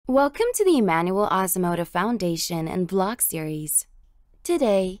Welcome to the Emmanuel Osemota Foundation and blog series.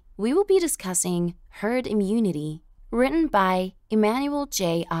 Today, we will be discussing herd immunity, written by Emmanuel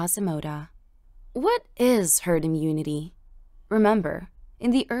J. Osemota. What is herd immunity? Remember,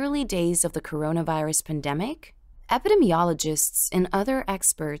 in the early days of the coronavirus pandemic, epidemiologists and other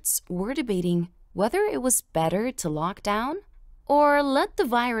experts were debating whether it was better to lock down or let the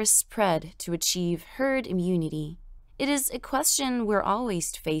virus spread to achieve herd immunity. It is a question we're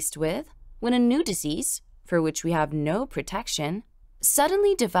always faced with when a new disease, for which we have no protection,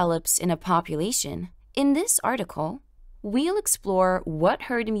 suddenly develops in a population. In this article, we'll explore what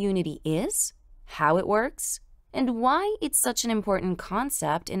herd immunity is, how it works, and why it's such an important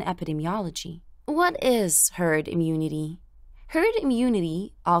concept in epidemiology. What is herd immunity? Herd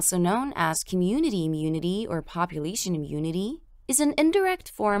immunity, also known as community immunity or population immunity, is an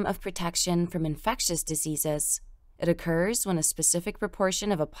indirect form of protection from infectious diseases. It occurs when a specific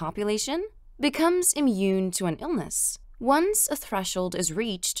proportion of a population becomes immune to an illness. Once a threshold is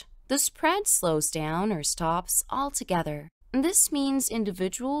reached, the spread slows down or stops altogether. This means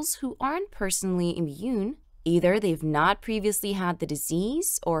individuals who aren't personally immune, either they've not previously had the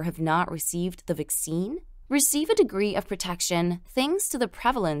disease or have not received the vaccine, receive a degree of protection thanks to the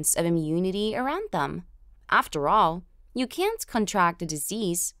prevalence of immunity around them. After all, you can't contract a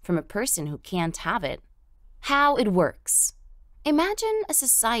disease from a person who can't have it. How it works. Imagine a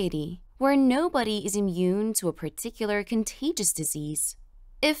society where nobody is immune to a particular contagious disease.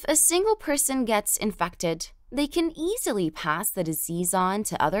 If a single person gets infected, they can easily pass the disease on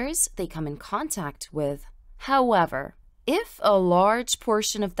to others they come in contact with. However, if a large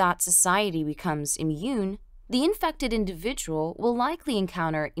portion of that society becomes immune, the infected individual will likely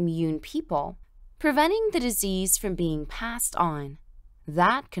encounter immune people, preventing the disease from being passed on.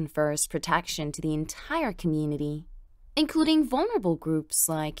 That confers protection to the entire community, including vulnerable groups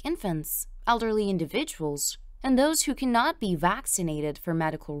like infants, elderly individuals, and those who cannot be vaccinated for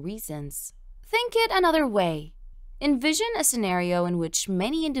medical reasons. Think it another way. Envision a scenario in which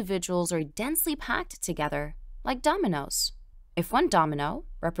many individuals are densely packed together, like dominoes. If one domino,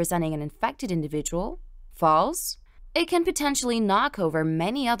 representing an infected individual, falls, it can potentially knock over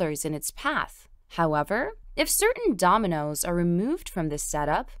many others in its path. However, if certain dominoes are removed from this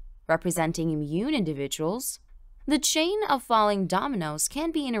setup, representing immune individuals, the chain of falling dominoes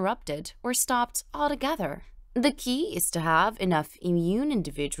can be interrupted or stopped altogether. The key is to have enough immune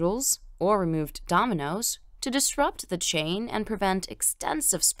individuals, or removed dominoes, to disrupt the chain and prevent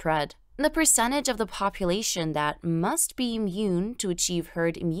extensive spread. The percentage of the population that must be immune to achieve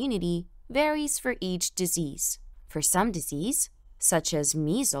herd immunity varies for each disease. For some disease, such as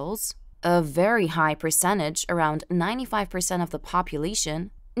measles, a very high percentage, around 95% of the population,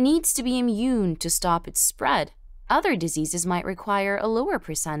 needs to be immune to stop its spread. Other diseases might require a lower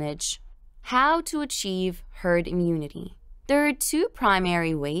percentage. How to achieve herd immunity? There are two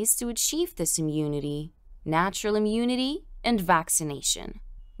primary ways to achieve this immunity: natural immunity and vaccination.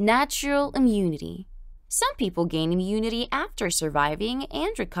 Natural immunity. Some people gain immunity after surviving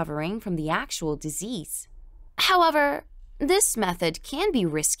and recovering from the actual disease. However, this method can be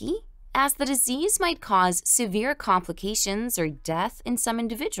risky, as the disease might cause severe complications or death in some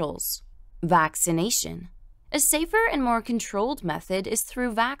individuals. Vaccination. A safer and more controlled method is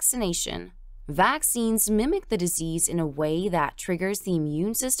through vaccination. Vaccines mimic the disease in a way that triggers the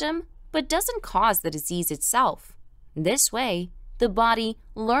immune system, but doesn't cause the disease itself. This way, the body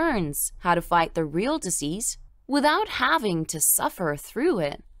learns how to fight the real disease without having to suffer through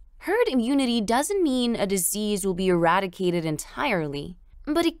it. Herd immunity doesn't mean a disease will be eradicated entirely,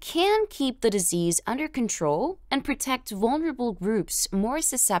 but it can keep the disease under control and protect vulnerable groups more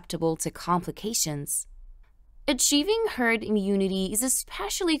susceptible to complications. Achieving herd immunity is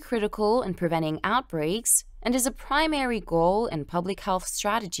especially critical in preventing outbreaks and is a primary goal in public health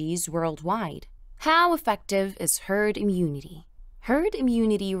strategies worldwide. How effective is herd immunity? Herd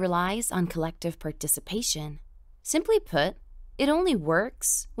immunity relies on collective participation. Simply put, it only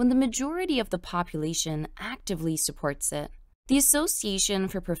works when the majority of the population actively supports it. The Association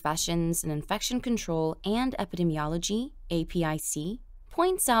for Professions in Infection Control and Epidemiology, APIC,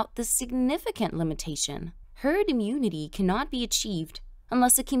 points out the significant limitation. Herd immunity cannot be achieved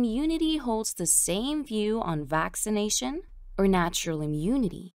unless a community holds the same view on vaccination or natural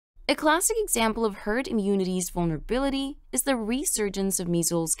immunity. A classic example of herd immunity's vulnerability is the resurgence of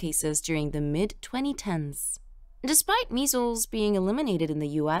measles cases during the mid-2010s. Despite measles being eliminated in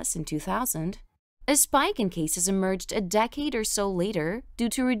the US in 2000, a spike in cases emerged a decade or so later due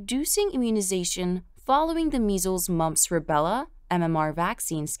to reducing immunization following the measles-mumps rubella MMR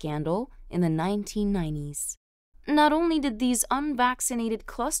vaccine scandal in the 1990s. Not only did these unvaccinated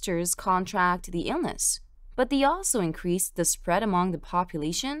clusters contract the illness, but they also increased the spread among the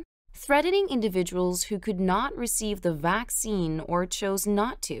population, threatening individuals who could not receive the vaccine or chose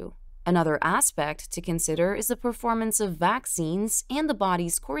not to. Another aspect to consider is the performance of vaccines and the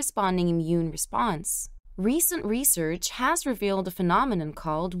body's corresponding immune response. Recent research has revealed a phenomenon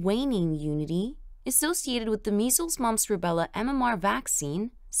called waning immunity associated with the measles, mumps, rubella MMR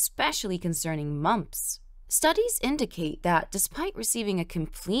vaccine, especially concerning mumps. Studies indicate that despite receiving a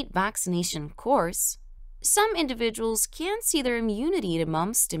complete vaccination course, some individuals can see their immunity to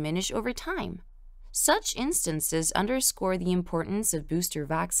mumps diminish over time. Such instances underscore the importance of booster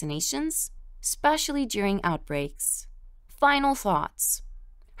vaccinations, especially during outbreaks. Final thoughts.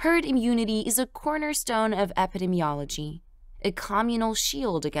 Herd immunity is a cornerstone of epidemiology, a communal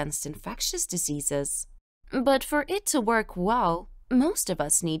shield against infectious diseases. But for it to work well, most of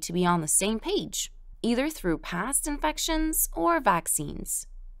us need to be on the same page, either through past infections or vaccines.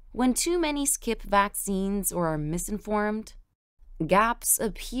 When too many skip vaccines or are misinformed, gaps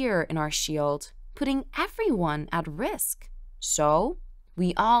appear in our shield, putting everyone at risk. So,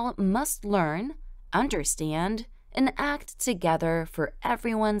 we all must learn, understand, and act together for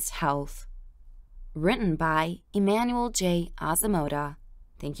everyone's health. Written by Emmanuel Osemota.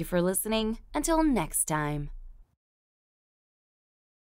 Thank you for listening. Until next time.